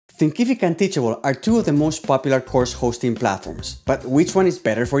Thinkific and Teachable are two of the most popular course hosting platforms, but which one is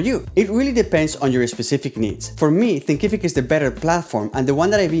better for you? It really depends on your specific needs. For me, Thinkific is the better platform and the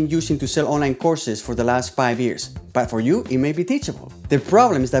one that I've been using to sell online courses for the last 5 years. But for you, it may be Teachable. The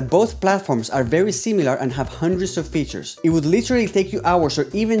problem is that both platforms are very similar and have hundreds of features. It would literally take you hours or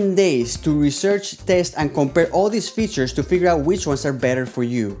even days to research, test, and compare all these features to figure out which ones are better for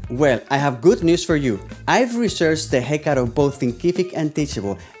you. Well, I have good news for you. I've researched the heck out of both Thinkific and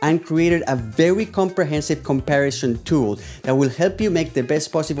Teachable and created a very comprehensive comparison tool that will help you make the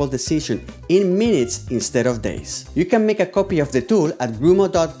best possible decision in minutes instead of days. You can make a copy of the tool at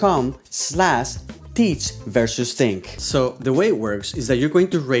grumo.com/teach versus think. So the way it works is that you're going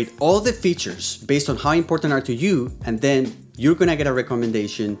to rate all the features based on how important are to you, and then you're gonna get a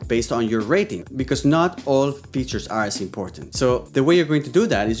recommendation based on your rating, because not all features are as important. So the way you're going to do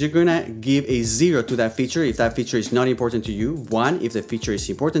that is you're gonna give a 0 to that feature if that feature is not important to you, 1 if the feature is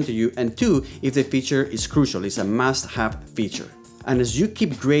important to you, and 2 if the feature is crucial, it's a must-have feature. And as you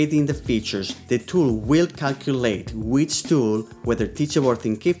keep grading the features, the tool will calculate which tool, whether Teachable or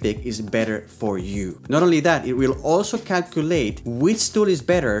Thinkific, is better for you. Not only that, it will also calculate which tool is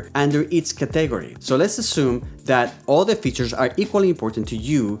better under its category. So let's assume that all the features are equally important to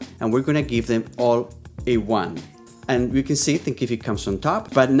you, and we're gonna give them all a 1. And we can see Thinkific comes on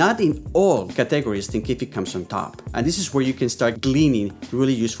top, but not in all categories Thinkific comes on top. And this is where you can start gleaning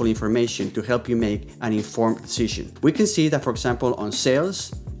really useful information to help you make an informed decision. We can see that, for example, on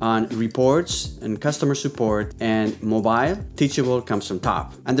sales, on reports and customer support and mobile, Teachable comes on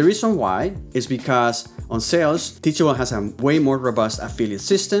top. And the reason why is because on sales, Teachable has a way more robust affiliate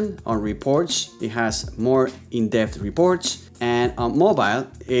system. On reports, it has more in-depth reports. And on mobile,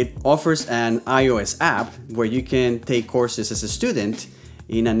 it offers an iOS app where you can take courses as a student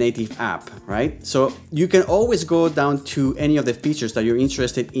in a native app, right? So you can always go down to any of the features that you're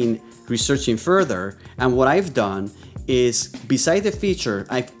interested in researching further. And what I've done is, beside the feature,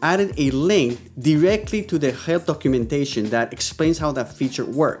 I've added a link directly to the help documentation that explains how that feature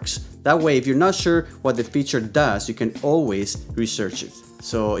works. That way, if you're not sure what the feature does, you can always research it.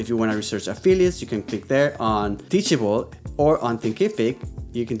 So if you want to research affiliates, you can click there on Teachable, or on Thinkific,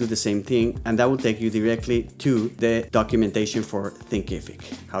 you can do the same thing, and that will take you directly to the documentation for Thinkific,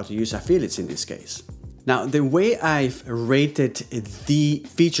 how to use affiliates in this case. Now, the way I've rated the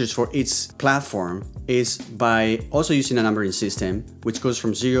features for each platform is by also using a numbering system, which goes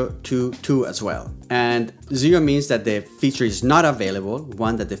from 0 to 2 as well. And 0 means that the feature is not available,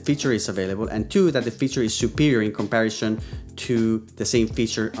 1 that the feature is available, and 2 that the feature is superior in comparison to the same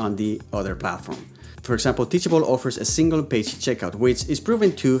feature on the other platform. For example, Teachable offers a single page checkout, which is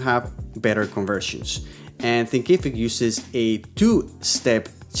proven to have better conversions. And Thinkific uses a 2-step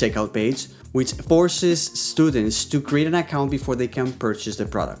checkout page, which forces students to create an account before they can purchase the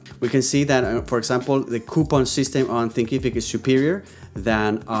product. We can see that, for example, the coupon system on Thinkific is superior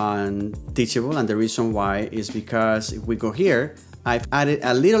than on Teachable, and the reason why is because if we go here, I've added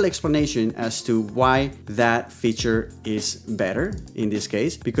a little explanation as to why that feature is better in this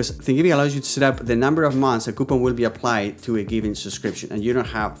case, because Thinkific allows you to set up the number of months a coupon will be applied to a given subscription, and you don't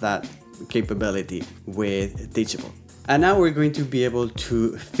have that capability with Teachable. And now we're going to be able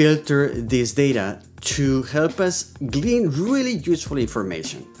to filter this data to help us glean really useful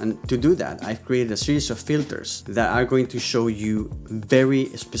information. And to do that, I've created a series of filters that are going to show you very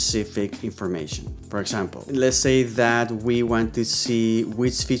specific information. For example, let's say that we want to see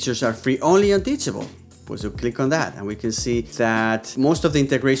which features are free only on Teachable. So click on that, and we can see that most of the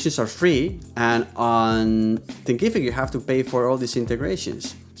integrations are free, and on Thinkific you have to pay for all these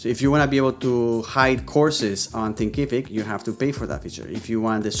integrations. So if you want to be able to hide courses on Thinkific, you have to pay for that feature. If you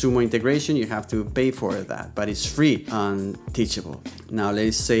want the Sumo integration, you have to pay for that, but it's free on Teachable. Now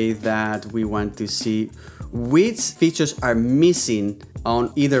let's say that we want to see which features are missing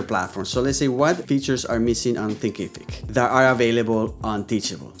on either platform. So let's say what features are missing on Thinkific that are available on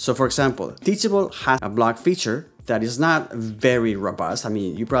Teachable. So for example, Teachable has a blog feature that is not very robust. I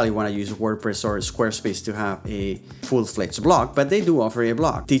mean, you probably want to use WordPress or Squarespace to have a full-fledged blog, but they do offer a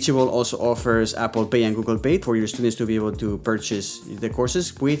blog. Teachable also offers Apple Pay and Google Pay for your students to be able to purchase the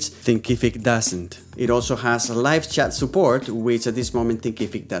courses, which Thinkific doesn't. It also has live chat support, which at this moment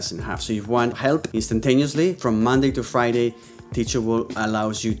Thinkific doesn't have. So if you want help instantaneously from Monday to Friday, Teachable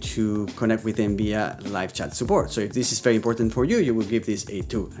allows you to connect with them via live chat support. So if this is very important for you, you will give this a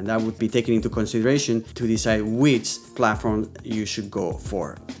 2, and that would be taken into consideration to decide which platform you should go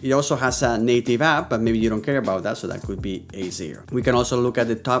for. It also has a native app, but maybe you don't care about that, so that could be a 0. We can also look at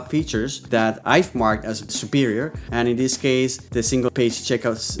the top features that I've marked as superior, and in this case, the single page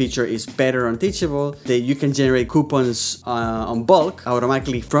checkout feature is better on Teachable. You can generate coupons on bulk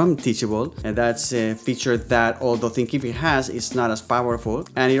automatically from Teachable, and that's a feature that, although Thinkific has, is not as powerful.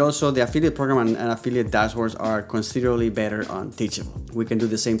 And it also, the affiliate program and affiliate dashboards are considerably better on Teachable. We can do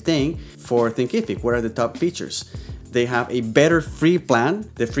the same thing for Thinkific. What are the top features? They have a better free plan.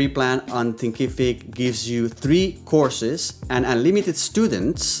 The free plan on Thinkific gives you 3 courses and unlimited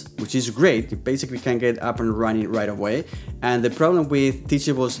students, which is great. You basically can get up and running right away. And the problem with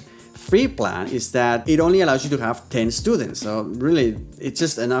Teachable's free plan is that it only allows you to have 10 students. So really, it's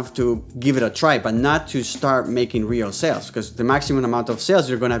just enough to give it a try, but not to start making real sales, because the maximum amount of sales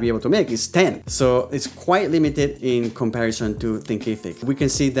you're going to be able to make is 10. So it's quite limited in comparison to Thinkific. We can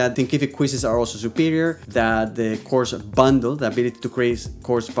see that Thinkific quizzes are also superior, that the course bundle, the ability to create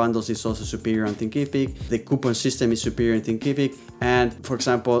course bundles, is also superior on Thinkific. The coupon system is superior in Thinkific. And for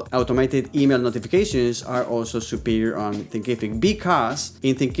example, automated email notifications are also superior on Thinkific, because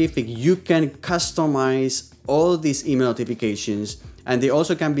in Thinkific, you can customize all these email notifications, and they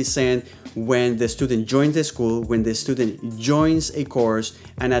also can be sent when the student joins the school, when the student joins a course,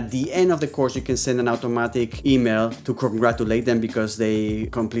 and at the end of the course, you can send an automatic email to congratulate them because they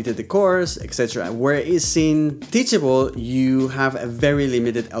completed the course, etc. Whereas in Teachable, you have a very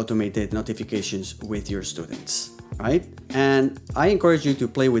limited automated notifications with your students. Right? And I encourage you to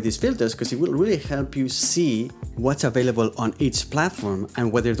play with these filters because it will really help you see what's available on each platform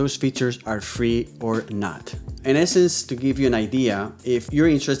and whether those features are free or not. In essence, to give you an idea, if you're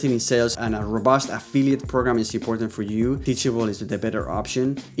interested in sales and a robust affiliate program is important for you, Teachable is the better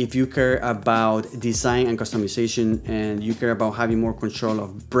option. If you care about design and customization and you care about having more control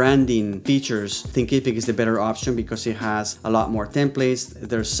of branding features, Thinkific is the better option because it has a lot more templates.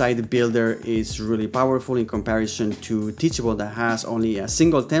 Their site builder is really powerful in comparison to Teachable that has only a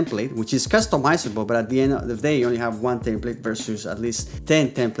single template, which is customizable, but at the end of the day, you only have 1 template versus at least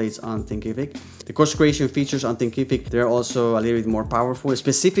 10 templates on Thinkific. The course creation features on Thinkific, they're also a little bit more powerful,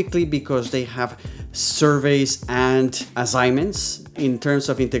 specifically because they have surveys and assignments. In terms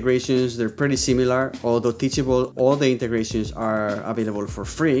of integrations, they're pretty similar, although Teachable, all the integrations are available for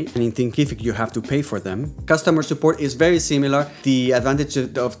free, and in Thinkific, you have to pay for them. Customer support is very similar. The advantage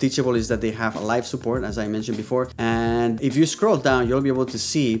of Teachable is that they have live support, as I mentioned before, and if you scroll down, you'll be able to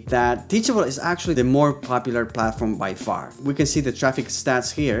see that Teachable is actually the more popular platform by far. We can see the traffic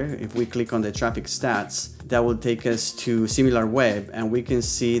stats here. If we click on the traffic stats, that will take us to SimilarWeb, and we can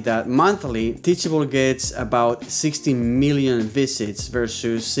see that monthly Teachable gets about 60 million visits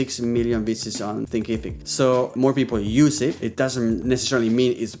versus 6 million visits on Thinkific. So more people use it. It doesn't necessarily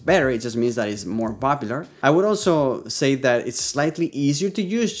mean it's better, it just means that it's more popular. I would also say that it's slightly easier to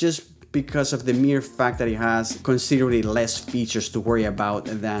use just because of the mere fact that it has considerably less features to worry about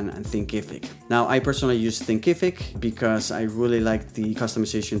than Thinkific. Now, I personally use Thinkific because I really like the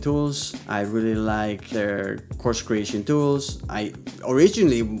customization tools. I really like their course creation tools.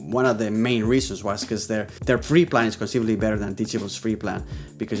 Originally, one of the main reasons was because their free plan is considerably better than Teachable's free plan,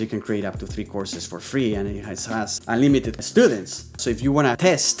 because you can create up to 3 courses for free and it has unlimited students. So if you want to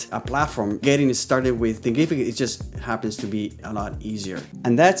test a platform, getting started with Thinkific, it just happens to be a lot easier.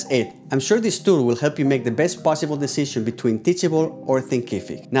 And that's it. I'm sure this tool will help you make the best possible decision between Teachable or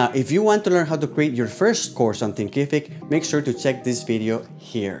Thinkific. Now, if you want to learn how to create your first course on Thinkific, make sure to check this video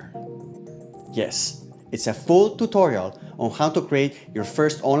here. Yes, it's a full tutorial on how to create your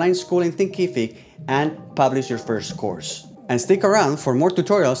first online school in Thinkific and publish your first course. And stick around for more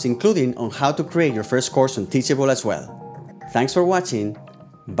tutorials, including on how to create your first course on Teachable as well. Thanks for watching.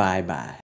 Bye-bye.